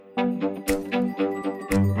Welcome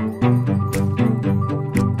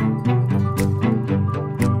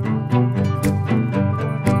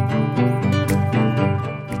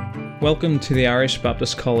to the Irish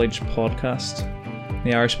Baptist College podcast.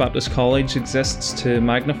 The Irish Baptist College exists to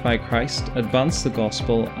magnify Christ, advance the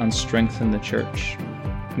gospel, and strengthen the church.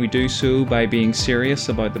 We do so by being serious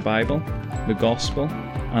about the Bible, the gospel,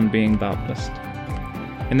 and being Baptist.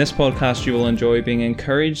 In this podcast, you will enjoy being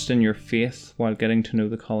encouraged in your faith while getting to know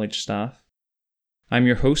the college staff. I'm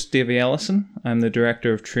your host, Davy Ellison. I'm the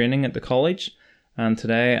Director of Training at the college, and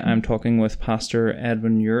today I'm talking with Pastor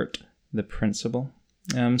Edwin Ewart, the Principal.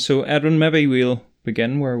 So Edwin, maybe we'll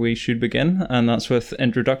begin where we should begin, and that's with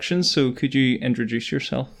introductions. So could you introduce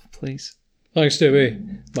yourself, please? Thanks, Davey.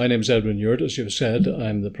 My name's Edwin Ewart, as you've said.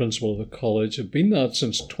 I'm the principal of the college. I've been that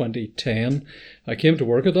since 2010. I came to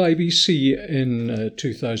work at IBC in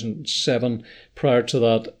 2007. Prior to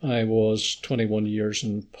that, I was 21 years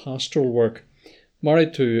in pastoral work.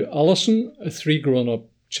 Married to Alison, 3 grown-up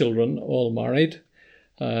children, all married.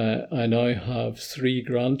 I now have 3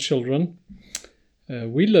 grandchildren.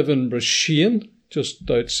 We live in Brashean,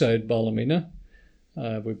 just outside Ballymena.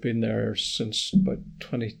 We've been there since about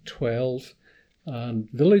 2012. And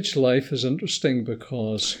village life is interesting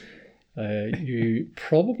because you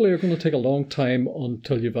probably are going to take a long time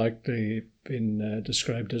until you've actually been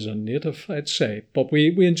described as a native, I'd say. But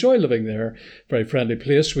we enjoy living there. Very friendly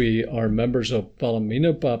place. We are members of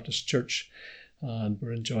Ballymena Baptist Church, and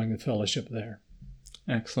we're enjoying the fellowship there.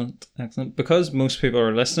 Excellent. Because most people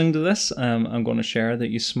are listening to this, I'm going to share that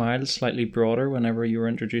you smiled slightly broader whenever you were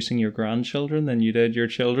introducing your grandchildren than you did your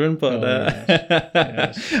children. But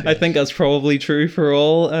yes. I think that's probably true for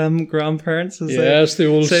all grandparents. The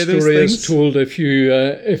old story is told: if you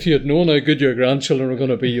had known how good your grandchildren were going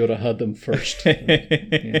to be, you would have had them first.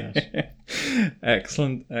 Yes.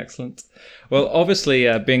 Excellent. Well, obviously,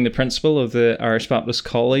 being the principal of the Irish Baptist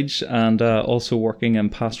College and also working in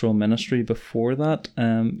pastoral ministry before that,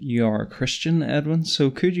 you are a Christian, Edwin. So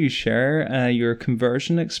could you share your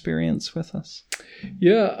conversion experience with us?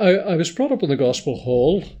 Yeah, I was brought up in the Gospel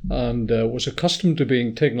Hall and was accustomed to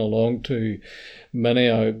being taken along to many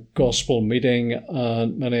a gospel meeting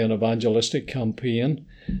and many an evangelistic campaign.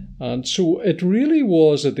 And so it really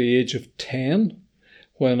was at the age of 10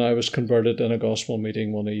 when I was converted in a gospel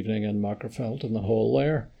meeting one evening in Mackerfeld in the hall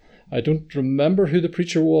there. I don't remember who the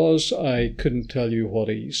preacher was. I couldn't tell you what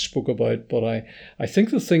he spoke about, but I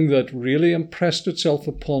think the thing that really impressed itself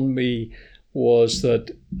upon me was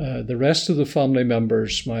that the rest of the family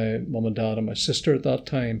members, my mum and dad and my sister at that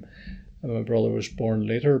time, my brother was born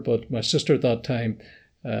later, but my sister at that time,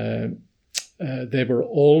 they were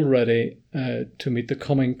all ready to meet the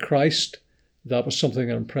coming Christ. That was something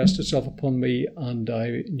that impressed itself upon me, and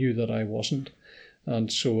I knew that I wasn't.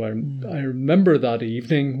 And so I remember that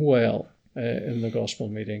evening well in the gospel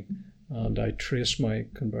meeting, and I trace my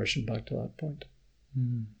conversion back to that point.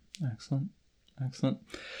 Excellent.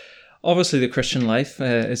 Obviously, the Christian life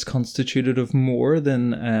is constituted of more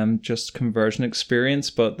than just conversion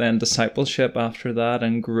experience, but then discipleship after that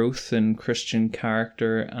and growth in Christian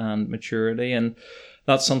character and maturity. And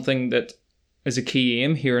that's something that is a key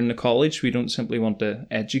aim here in the college. We don't simply want to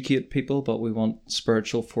educate people, but we want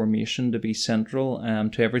spiritual formation to be central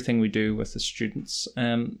to everything we do with the students.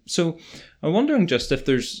 So I'm wondering just if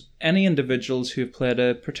there's any individuals who have played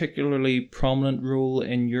a particularly prominent role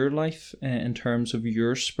in your life in terms of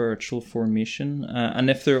your spiritual formation.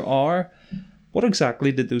 And if there are, what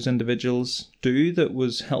exactly did those individuals do that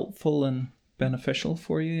was helpful and beneficial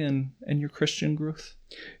for you in your Christian growth?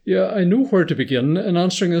 Yeah, I know where to begin in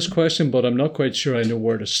answering this question, but I'm not quite sure I know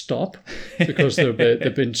where to stop because there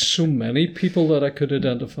have been so many people that I could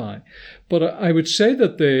identify. But I would say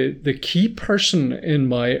that the key person in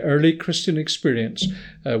my early Christian experience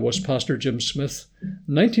was Pastor Jim Smith.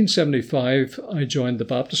 In 1975, I joined the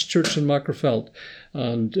Baptist Church in Mackerfeld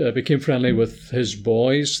and became friendly with his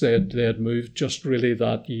boys. They had moved just really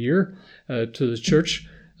that year to the church.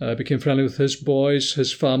 Became friendly with his boys,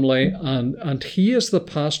 his family, and he, as the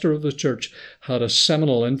pastor of the church, had a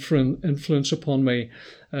seminal influence upon me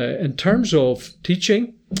in terms of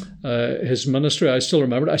teaching. His ministry, I still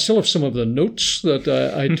remember it. I still have some of the notes that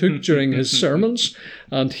I took during his sermons,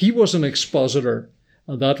 and he was an expositor.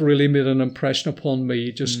 And that really made an impression upon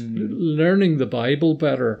me, just learning the Bible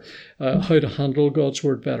better, how to handle God's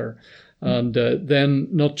word better. And then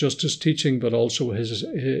not just his teaching, but also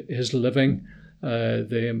his living.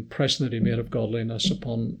 The impression that he made of godliness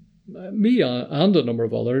upon me and a number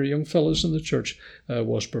of other young fellows in the church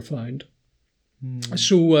was profound.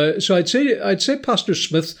 So I'd say Pastor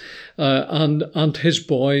Smith and his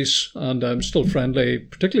boys, and I'm still friendly,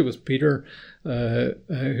 particularly with Peter,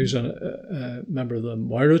 who's a member of the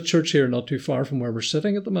Moira Church here, not too far from where we're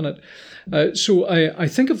sitting at the minute. So I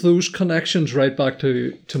think of those connections right back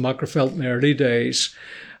to Macrofelt in the early days.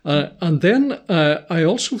 And then I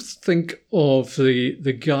also think of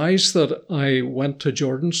the guys that I went to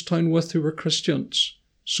Jordanstown with who were Christians.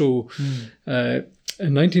 So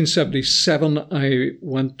in 1977, I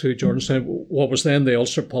went to Jordanstown, what was then the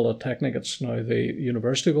Ulster Polytechnic, it's now the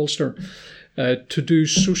University of Ulster, to do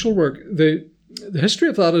social work. The history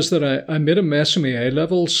of that is that I made a mess of my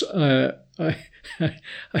A-levels. I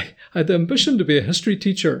had the ambition to be a history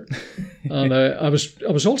teacher, and I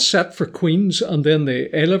was all set for Queen's, and then the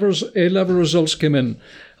A-level results came in.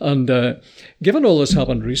 And given all this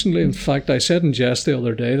happened recently, in fact, I said in jest the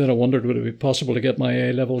other day that I wondered would it be possible to get my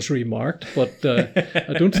A-levels remarked, but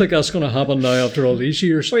I don't think that's going to happen now after all these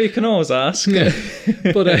years. Well, you can always ask.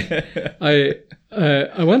 But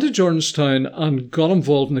I went to Jordanstown and got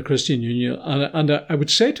involved in the Christian Union, and I would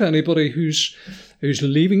say to anybody who's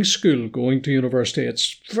leaving school, going to university,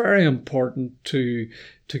 it's very important to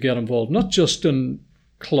get involved, not just in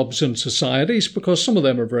clubs and societies, because some of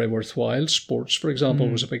them are very worthwhile. Sports, for example,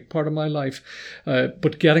 was a big part of my life.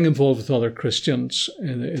 But getting involved with other Christians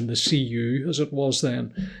in the CU, as it was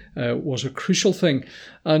then, was a crucial thing.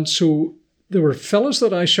 And so there were fellows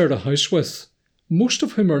that I shared a house with, most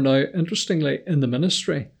of whom are now, interestingly, in the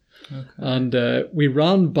ministry. Okay. And we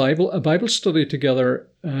ran a Bible study together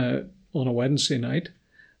on a Wednesday night.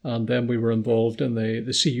 And then we were involved in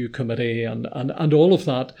the CU committee, and all of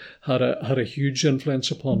that had a huge influence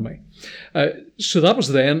upon me. So that was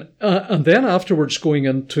then. And then afterwards, going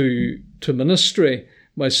into ministry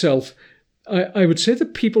myself, I would say the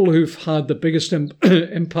people who've had the biggest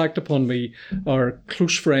impact upon me are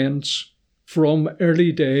close friends from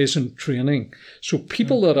early days in training. So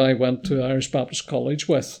people that I went to Irish Baptist College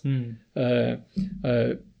with, I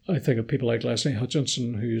think of people like Leslie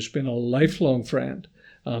Hutchinson, who's been a lifelong friend,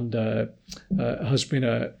 and has been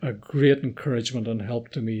a great encouragement and help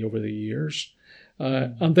to me over the years.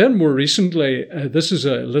 And then more recently, this is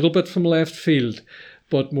a little bit from left field,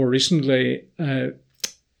 but more recently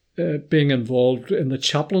being involved in the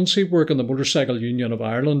chaplaincy work in the Motorcycle Union of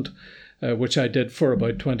Ireland, which I did for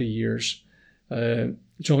about 20 years.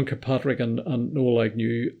 John Kirkpatrick and Noel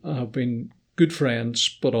Agnew have been good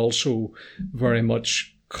friends, but also very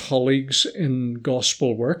much colleagues in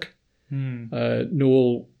gospel work.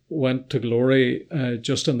 Noel went to glory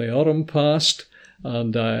just in the autumn past,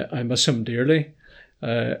 and I miss him dearly.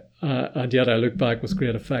 And yet I look back with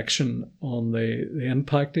great affection on the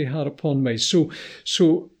impact he had upon me. So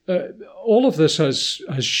all of this has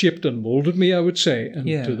shaped and molded me, I would say,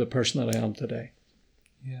 into the person that I am today.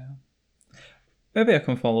 Yeah. Maybe I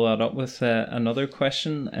can follow that up with another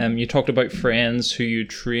question. You talked about friends who you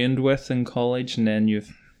trained with in college, and then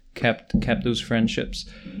you've kept those friendships.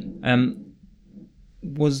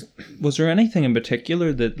 Was there anything in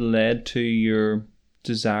particular that led to your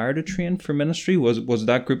desire to train for ministry? Was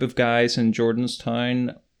that group of guys in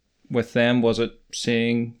Jordanstown, with them, was it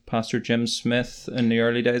seeing Pastor Jim Smith in the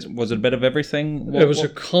early days? Was it a bit of everything? It was a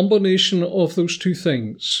combination of those two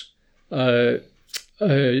things. The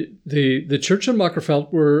church in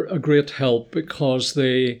Macrofelt were a great help because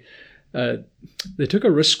they took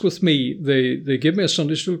a risk with me. They gave me a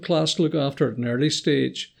Sunday school class to look after at an early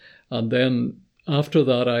stage, and then after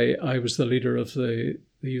that I was the leader of the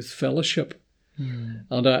youth fellowship.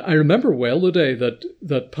 And I remember well the day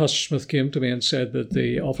that Pastor Smith came to me and said that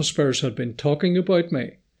the office bearers had been talking about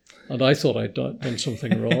me. And I thought I'd done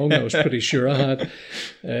something wrong. I was pretty sure I had.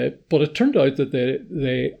 But it turned out that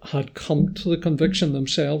they had come to the conviction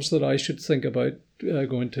themselves that I should think about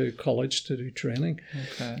going to college to do training.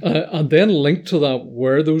 Okay. And then linked to that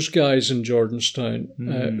were those guys in Jordanstown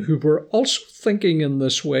who were also thinking in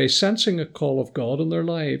this way, sensing a call of God in their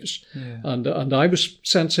lives. Yeah. And I was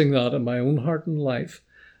sensing that in my own heart and life.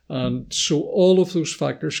 And so all of those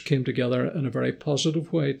factors came together in a very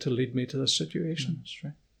positive way to lead me to this situation. That's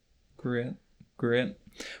right. Great.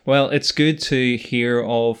 Well, it's good to hear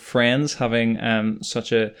of friends having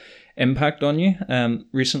such a impact on you.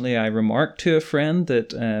 Recently, I remarked to a friend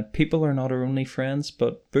that people are not our only friends,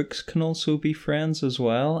 but books can also be friends as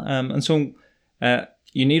well. And so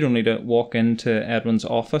you need only to walk into Edwin's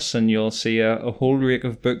office and you'll see a whole rake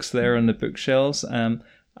of books there on the bookshelves.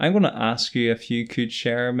 I'm going to ask you if you could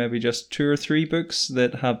share maybe just 2 or 3 books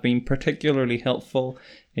that have been particularly helpful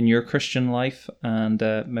in your Christian life, and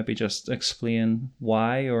maybe just explain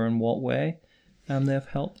why or in what way they've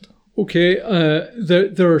helped. Okay,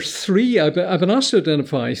 there are three. I've been asked to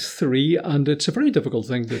identify three, and it's a very difficult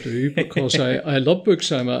thing to do because I love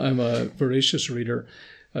books. I'm a voracious reader,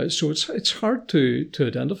 so it's hard to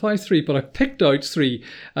identify three. But I picked out three,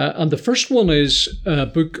 and the first one is a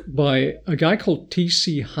book by a guy called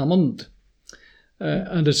T.C. Hammond,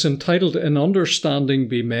 and it's entitled "In Understanding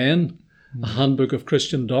Be Men: A Handbook of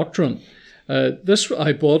Christian Doctrine." This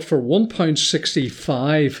I bought for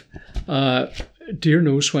 £1.65. Dear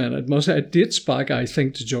knows when. It dates back, I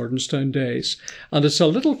think, to Jordanstown days. And it's a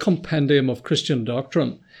little compendium of Christian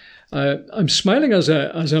doctrine. I'm smiling as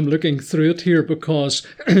I'm looking through it here because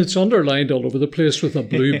it's underlined all over the place with a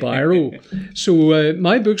blue biro. So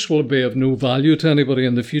my books will be of no value to anybody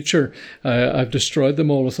in the future. I've destroyed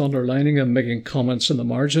them all with underlining and making comments in the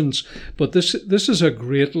margins. But this is a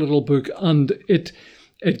great little book, and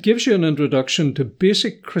it gives you an introduction to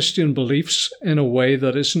basic Christian beliefs in a way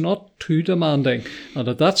that is not too demanding. And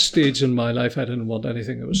at that stage in my life, I didn't want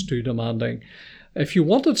anything that was too demanding. If you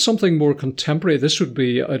wanted something more contemporary, this would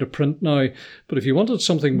be out of print now, but if you wanted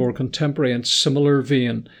something more contemporary and similar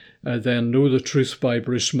vein, then Know the Truth by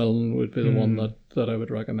Bruce Milne would be the one that I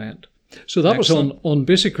would recommend. So that Excellent. Was on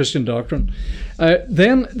basic Christian doctrine.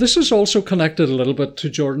 Then this is also connected a little bit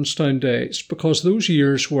to Jordanstown days, because those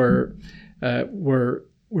years were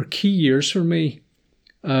key years for me.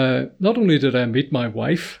 Not only did I meet my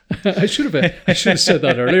wife, I should have said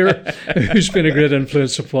that earlier, who's been a great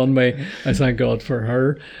influence upon me. I thank God for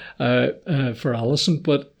her, for Alison.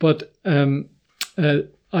 But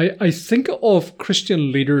I think of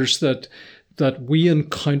Christian leaders that we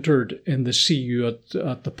encountered in the CU at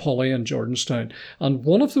the Poly in Jordanstown, and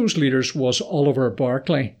one of those leaders was Oliver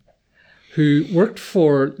Barclay, who worked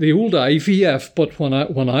for the old IVF, but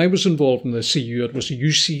when I was involved in the CU, it was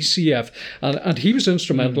UCCF, and he was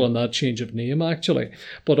instrumental in that change of name, actually.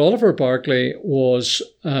 But Oliver Barclay was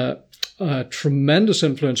a tremendous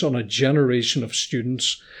influence on a generation of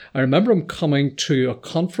students. I remember him coming to a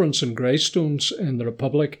conference in Greystones in the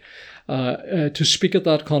Republic to speak at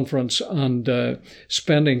that conference and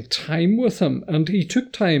spending time with him. And he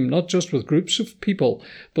took time not just with groups of people,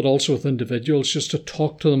 but also with individuals, just to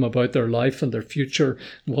talk to them about their life and their future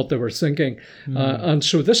and what they were thinking. And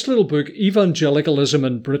so this little book, Evangelicalism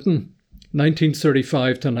in Britain,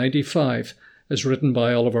 1935 to 95, is written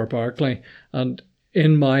by Oliver Barclay. And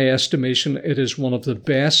in my estimation, it is one of the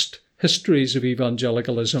best histories of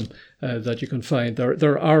evangelicalism that you can find.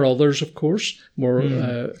 There are others, of course,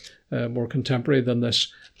 more contemporary than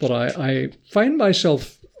this, but I find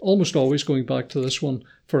myself almost always going back to this one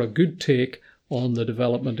for a good take on the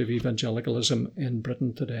development of evangelicalism in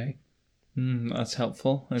Britain today. That's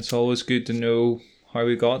helpful. It's always good to know how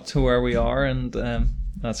we got to where we are, and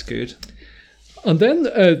that's good. And then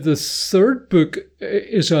the third book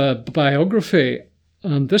is a biography.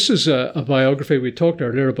 And this is a biography. We talked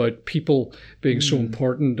earlier about people being so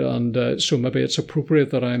important, and so maybe it's appropriate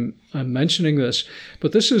that I'm mentioning this.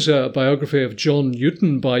 But this is a biography of John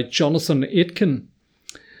Newton by Jonathan Aitken.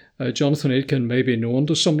 Jonathan Aitken may be known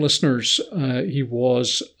to some listeners. He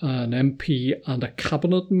was an MP and a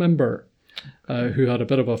cabinet member who had a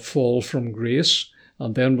bit of a fall from grace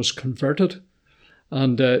and then was converted.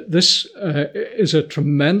 And this is a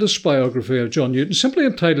tremendous biography of John Newton, simply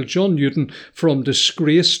entitled John Newton, From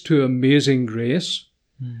Disgrace to Amazing Grace.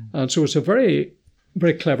 And so it's a very,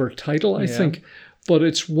 very clever title, I think. But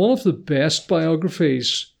it's one of the best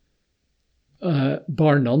biographies,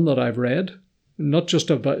 bar none, that I've read. Not just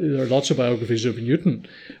about, there are lots of biographies of Newton,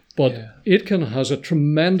 but Aitken has a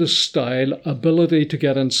tremendous style, ability to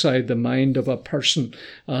get inside the mind of a person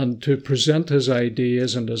and to present his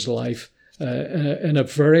ideas and his life in a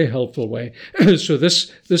very helpful way. So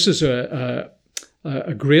this is a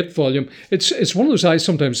great volume. It's one of those I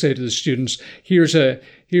sometimes say to the students, here's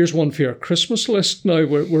one for your Christmas list. Now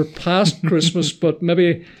we're past Christmas, but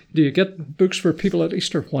maybe do you get books for people at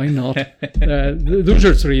Easter? Why not? Those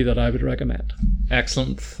are three that I would recommend.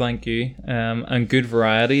 Excellent, thank you. And good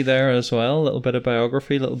variety there as well. A little bit of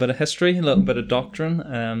biography, a little bit of history, a little bit of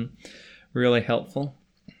doctrine. Really helpful.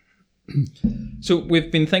 So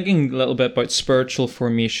we've been thinking a little bit about spiritual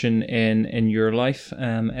formation in your life,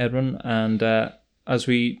 Edwin, and as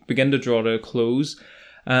we begin to draw to a close,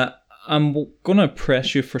 I'm going to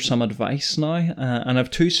press you for some advice now, and I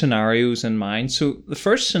have two scenarios in mind. So the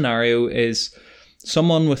first scenario is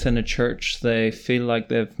someone within a church, they feel like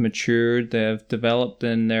they've matured, they've developed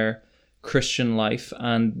in their Christian life,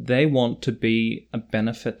 and they want to be a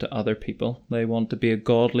benefit to other people. They want to be a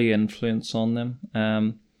godly influence on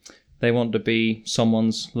them. They want to be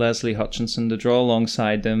someone's Leslie Hutchinson, to draw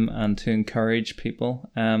alongside them and to encourage people.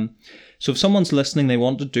 So if someone's listening, they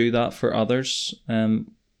want to do that for others.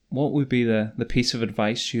 what would be the piece of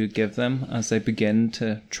advice you would give them as they begin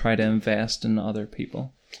to try to invest in other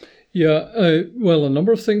people? Yeah, well, a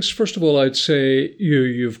number of things. First of all, I'd say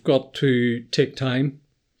you've got to take time.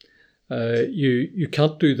 You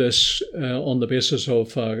can't do this on the basis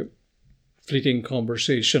of fleeting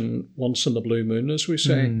conversation once in the blue moon, as we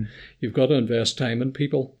say. You've got to invest time in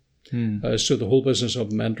people. So the whole business of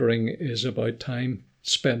mentoring is about time,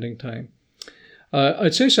 spending time.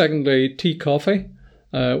 I'd say, secondly, tea, coffee.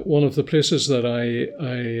 One of the places that I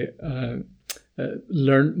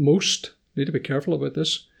learned most, need to be careful about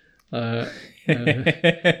this, maybe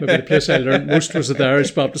the place I learned most was at the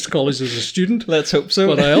Irish Baptist College as a student. Let's hope so.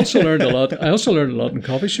 But I also learned a lot. I also learned a lot in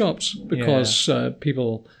coffee shops because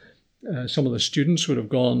people, some of the students would have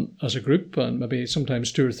gone as a group, and maybe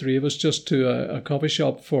sometimes 2 or 3 of us just to a coffee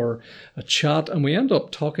shop for a chat, and we end up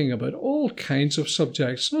talking about all kinds of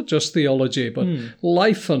subjects, not just theology, but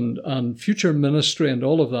life and future ministry and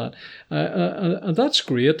all of that. And that's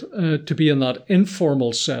great to be in that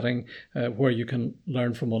informal setting where you can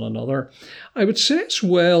learn from one another. I would say as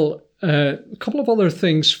well, a couple of other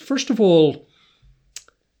things. First of all,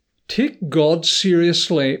 take God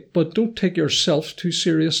seriously, but don't take yourself too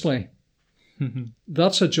seriously.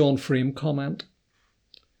 That's a John Frame comment.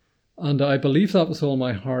 And I believe that with all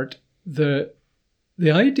my heart. The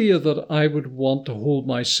idea that I would want to hold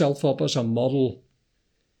myself up as a model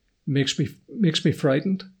makes me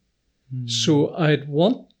frightened. So I'd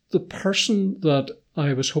want the person that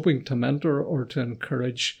I was hoping to mentor or to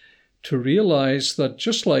encourage to realize that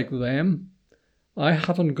just like them, I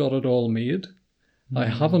haven't got it all made. I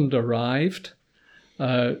haven't arrived.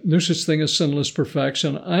 No such thing as sinless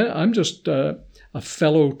perfection. I'm just a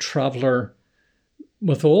fellow traveller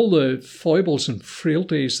with all the foibles and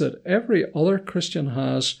frailties that every other Christian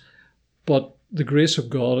has, but the grace of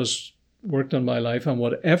God has worked in my life, and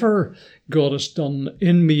whatever God has done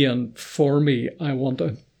in me and for me, I want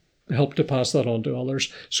to help to pass that on to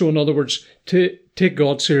others. So in other words, take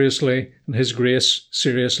God seriously and His grace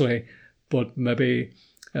seriously, but maybe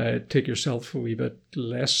take yourself a wee bit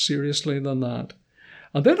less seriously than that.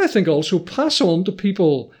 And then I think also pass on to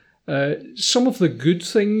people some of the good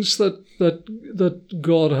things that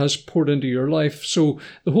God has poured into your life. So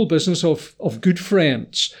the whole business of good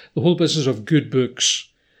friends, the whole business of good books.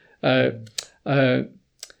 The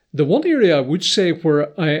one area I would say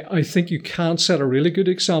where I think you can set a really good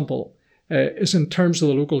example is in terms of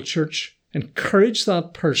the local church. Encourage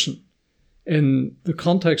that person in the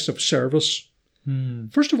context of service.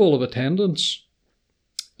 First of all, of attendance.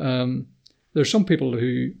 There's some people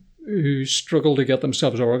who struggle to get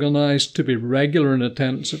themselves organised to be regular in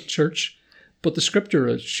attendance at church, but the Scripture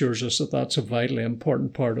assures us that that's a vitally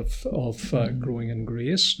important part of growing in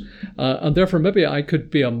grace. And therefore, maybe I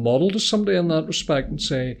could be a model to somebody in that respect and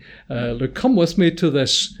say, look, come with me to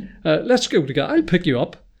this. Let's go together. I'll pick you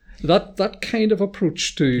up. That kind of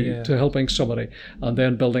approach to helping somebody, and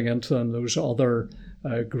then building into them those other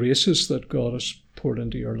graces that God has poured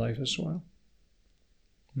into your life as well.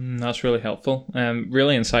 That's really helpful.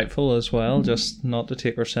 Really insightful as well, just not to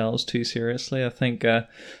take ourselves too seriously. I think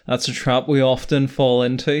that's a trap we often fall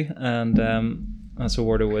into, and that's a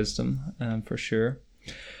word of wisdom for sure.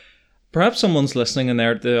 Perhaps someone's listening and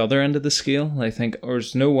they're at the other end of the scale. They think,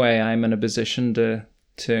 there's no way I'm in a position to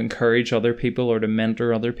encourage other people or to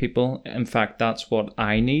mentor other people. In fact, that's what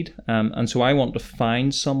I need. And so I want to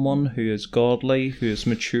find someone who is godly, who is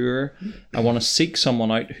mature. I want to seek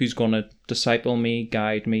someone out who's going to disciple me,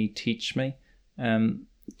 guide me, teach me. Do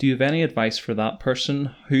you have any advice for that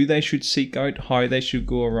person, who they should seek out, how they should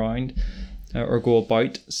go around or go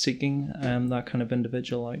about seeking that kind of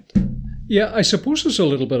individual out? Yeah, I suppose there's a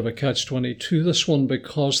little bit of a catch-22 this one,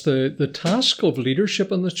 because the task of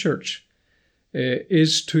leadership in the church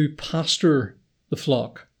is to pastor the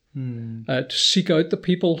flock, to seek out the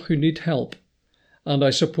people who need help. And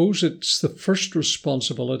I suppose it's the first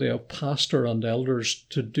responsibility of pastor and elders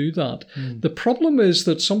to do that. The problem is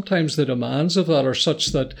that sometimes the demands of that are such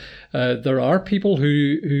that there are people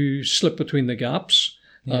who slip between the gaps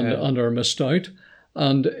and are missed out.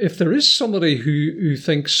 And if there is somebody who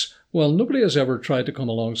thinks, well, nobody has ever tried to come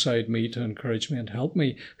alongside me to encourage me and help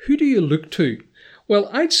me, who do you look to? Well,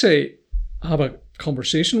 I'd say have a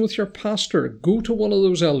conversation with your pastor. Go to one of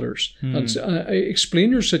those elders and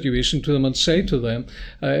explain your situation to them and say to them,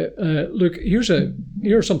 look,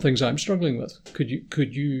 here are some things I'm struggling with.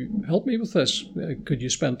 Could you help me with this? Could you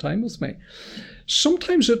spend time with me?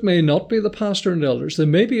 Sometimes it may not be the pastor and elders. There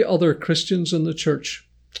may be other Christians in the church,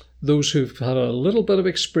 those who've had a little bit of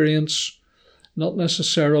experience not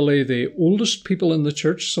necessarily the oldest people in the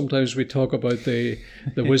church. Sometimes we talk about the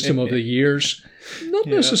wisdom of the years. Not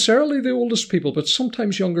necessarily the oldest people, but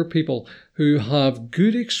sometimes younger people who have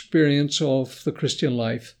good experience of the Christian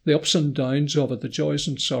life, the ups and downs of it, the joys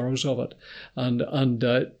and sorrows of it, and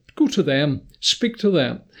go to them, speak to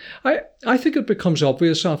them. I think it becomes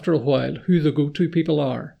obvious after a while who the go-to people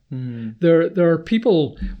are. There are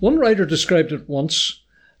people. One writer described it once.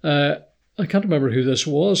 I can't remember who this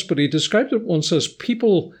was, but he described it once as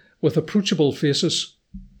people with approachable faces.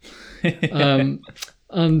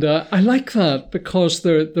 And I like that, because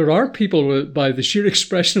there are people by the sheer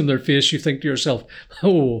expression on their face, you think to yourself,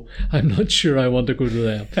 oh, I'm not sure I want to go to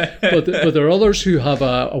them. But there are others who have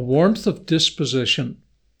a warmth of disposition.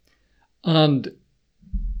 And,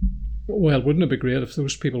 well, wouldn't it be great if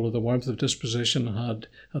those people with a warmth of disposition had,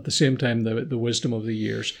 at the same time, the wisdom of the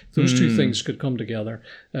years? If those two things could come together,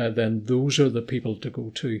 then those are the people to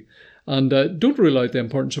go to. And don't rule out the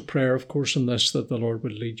importance of prayer, of course, in this, that the Lord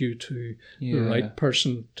would lead you to the right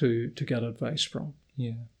person to get advice from.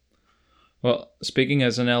 Yeah. Well, speaking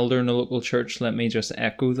as an elder in a local church, let me just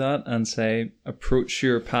echo that and say, approach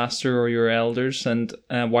your pastor or your elders, and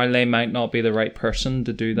while they might not be the right person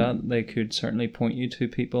to do that, they could certainly point you to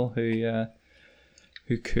people who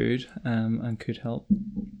could and could help.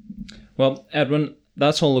 Well, Edwin,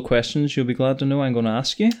 that's all the questions you'll be glad to know I'm going to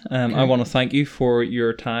ask you. Okay. I want to thank you for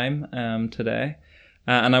your time today.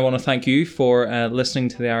 And I want to thank you for listening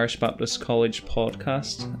to the Irish Baptist College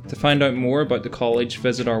podcast. To find out more about the college,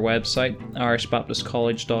 visit our website,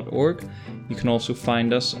 irishbaptistcollege.org. You can also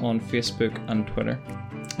find us on Facebook and Twitter.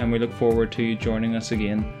 And we look forward to you joining us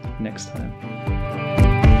again next time.